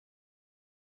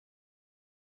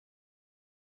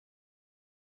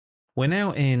We're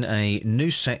now in a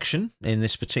new section in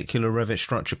this particular Revit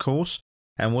structure course,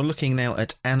 and we're looking now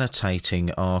at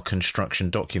annotating our construction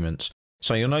documents.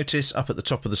 So you'll notice up at the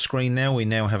top of the screen now, we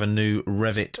now have a new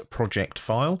Revit project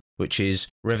file, which is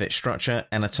Revit Structure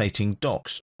Annotating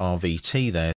Docs,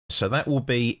 RVT there. So that will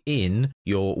be in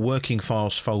your working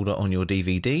files folder on your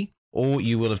DVD, or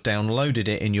you will have downloaded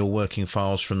it in your working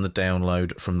files from the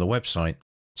download from the website.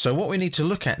 So what we need to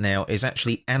look at now is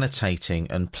actually annotating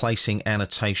and placing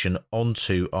annotation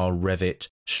onto our Revit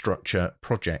structure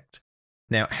project.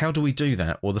 Now, how do we do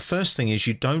that? Well, the first thing is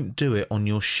you don't do it on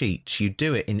your sheets. You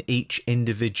do it in each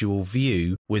individual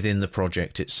view within the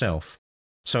project itself.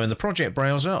 So in the project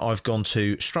browser, I've gone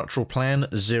to Structural Plan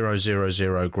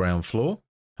 000 ground floor,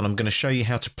 and I'm going to show you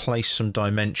how to place some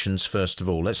dimensions first of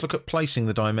all. Let's look at placing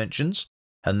the dimensions,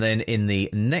 and then in the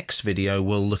next video,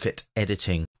 we'll look at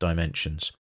editing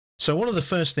dimensions. So one of the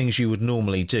first things you would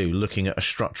normally do, looking at a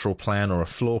structural plan or a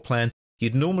floor plan,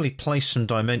 you'd normally place some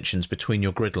dimensions between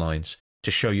your grid lines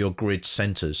to show your grid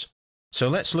centers. So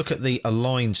let's look at the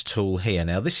Aligned tool here.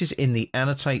 Now this is in the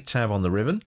Annotate tab on the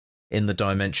ribbon in the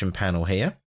Dimension panel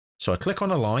here. So I click on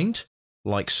Aligned,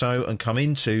 like so, and come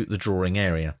into the drawing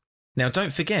area. Now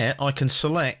don't forget, I can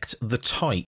select the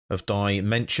type of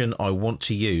dimension I want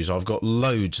to use. I've got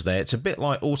loads there. It's a bit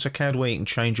like AutoCAD where you can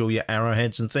change all your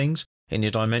arrowheads and things in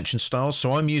your dimension styles.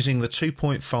 So I'm using the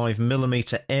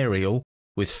 2.5mm aerial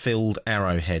with filled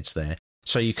arrowheads there.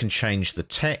 So you can change the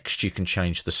text, you can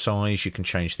change the size, you can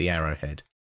change the arrowhead.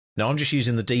 Now I'm just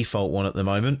using the default one at the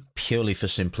moment, purely for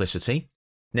simplicity.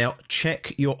 Now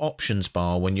check your options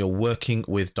bar when you're working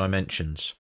with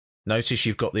dimensions. Notice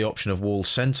you've got the option of wall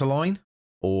centerline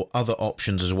or other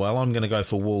options as well. I'm going to go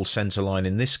for wall centerline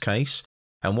in this case.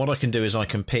 And what I can do is I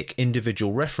can pick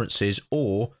individual references,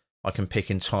 or I can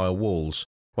pick entire walls.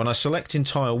 When I select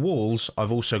entire walls,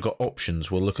 I've also got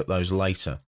options. We'll look at those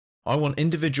later. I want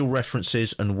individual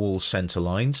references and wall center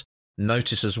lines.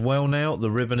 Notice as well now the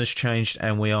ribbon has changed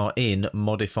and we are in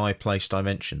Modify Place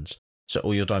Dimensions. So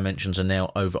all your dimensions are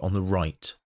now over on the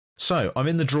right. So I'm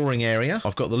in the drawing area.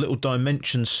 I've got the little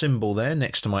dimension symbol there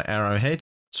next to my arrowhead.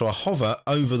 So I hover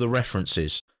over the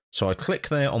references. So I click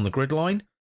there on the grid line,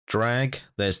 drag,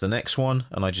 there's the next one,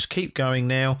 and I just keep going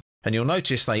now. And you'll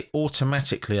notice they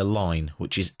automatically align,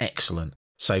 which is excellent.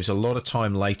 Saves a lot of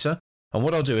time later. And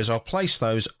what I'll do is I'll place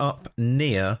those up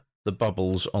near the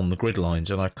bubbles on the grid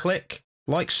lines, and I click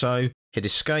like so, hit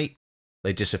escape,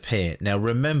 they disappear. Now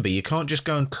remember, you can't just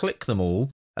go and click them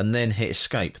all and then hit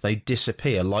escape. They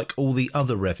disappear like all the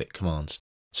other Revit commands.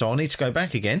 So I'll need to go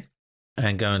back again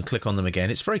and go and click on them again.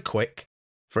 It's very quick,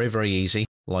 very, very easy,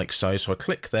 like so. So I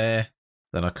click there,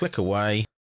 then I click away.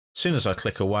 As soon as I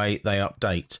click away, they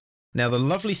update. Now the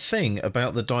lovely thing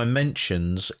about the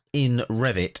dimensions in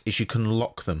Revit is you can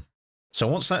lock them. So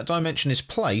once that dimension is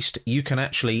placed, you can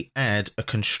actually add a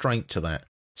constraint to that.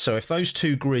 So if those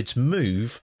two grids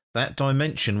move, that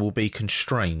dimension will be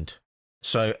constrained.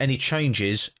 So any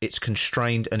changes, it's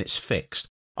constrained and it's fixed.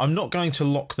 I'm not going to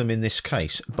lock them in this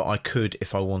case, but I could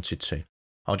if I wanted to.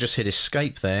 I'll just hit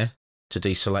escape there to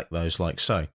deselect those like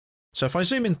so. So if I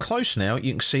zoom in close now,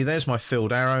 you can see there's my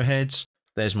filled arrowheads,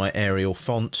 there's my Arial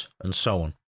font, and so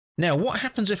on. Now what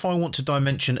happens if I want to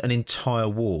dimension an entire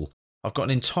wall? I've got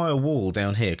an entire wall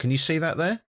down here. Can you see that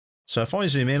there? So if I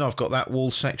zoom in, I've got that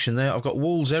wall section there. I've got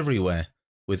walls everywhere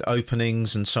with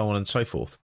openings and so on and so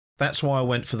forth. That's why I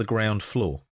went for the ground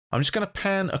floor. I'm just going to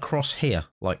pan across here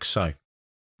like so.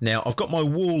 Now I've got my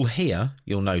wall here,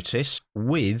 you'll notice,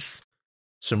 with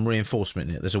some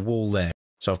reinforcement in it. There's a wall there.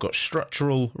 So I've got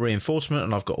structural reinforcement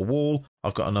and I've got a wall.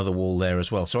 I've got another wall there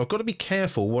as well. So I've got to be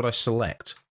careful what I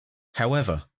select.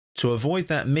 However, to avoid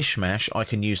that mishmash, I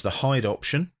can use the hide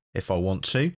option if I want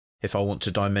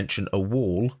to dimension a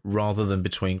wall rather than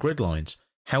between grid lines.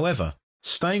 However,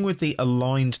 staying with the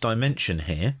aligned dimension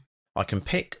here, I can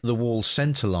pick the wall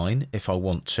center line if I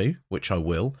want to, which I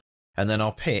will, and then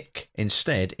I'll pick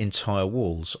instead entire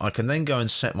walls. I can then go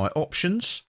and set my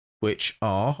options, which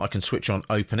are, I can switch on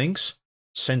openings,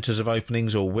 centers of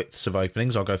openings or widths of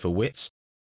openings. I'll go for widths,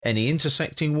 any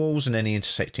intersecting walls and any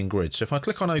intersecting grids. So if I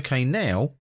click on OK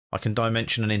now, I can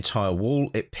dimension an entire wall.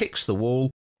 It picks the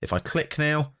wall. If I click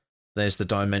now, there's the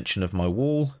dimension of my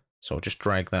wall. So I'll just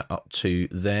drag that up to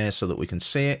there so that we can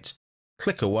see it.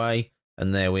 Click away,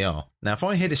 and there we are. Now, if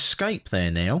I hit escape there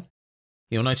now,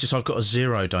 you'll notice I've got a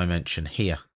 0 dimension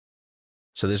here.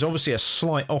 So there's obviously a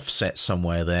slight offset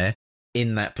somewhere there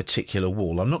in that particular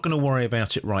wall. I'm not going to worry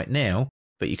about it right now,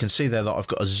 but you can see there that I've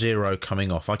got a 0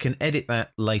 coming off. I can edit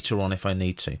that later on if I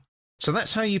need to. So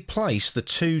that's how you place the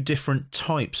two different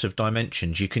types of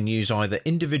dimensions. You can use either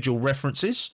individual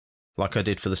references, like I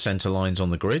did for the center lines on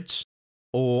the grids,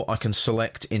 or I can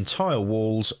select entire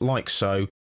walls like so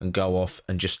and go off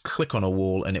and just click on a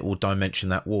wall and it will dimension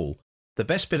that wall. The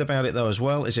best bit about it though as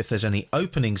well is if there's any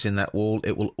openings in that wall,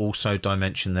 it will also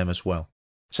dimension them as well.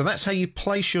 So that's how you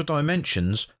place your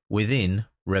dimensions within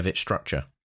Revit Structure.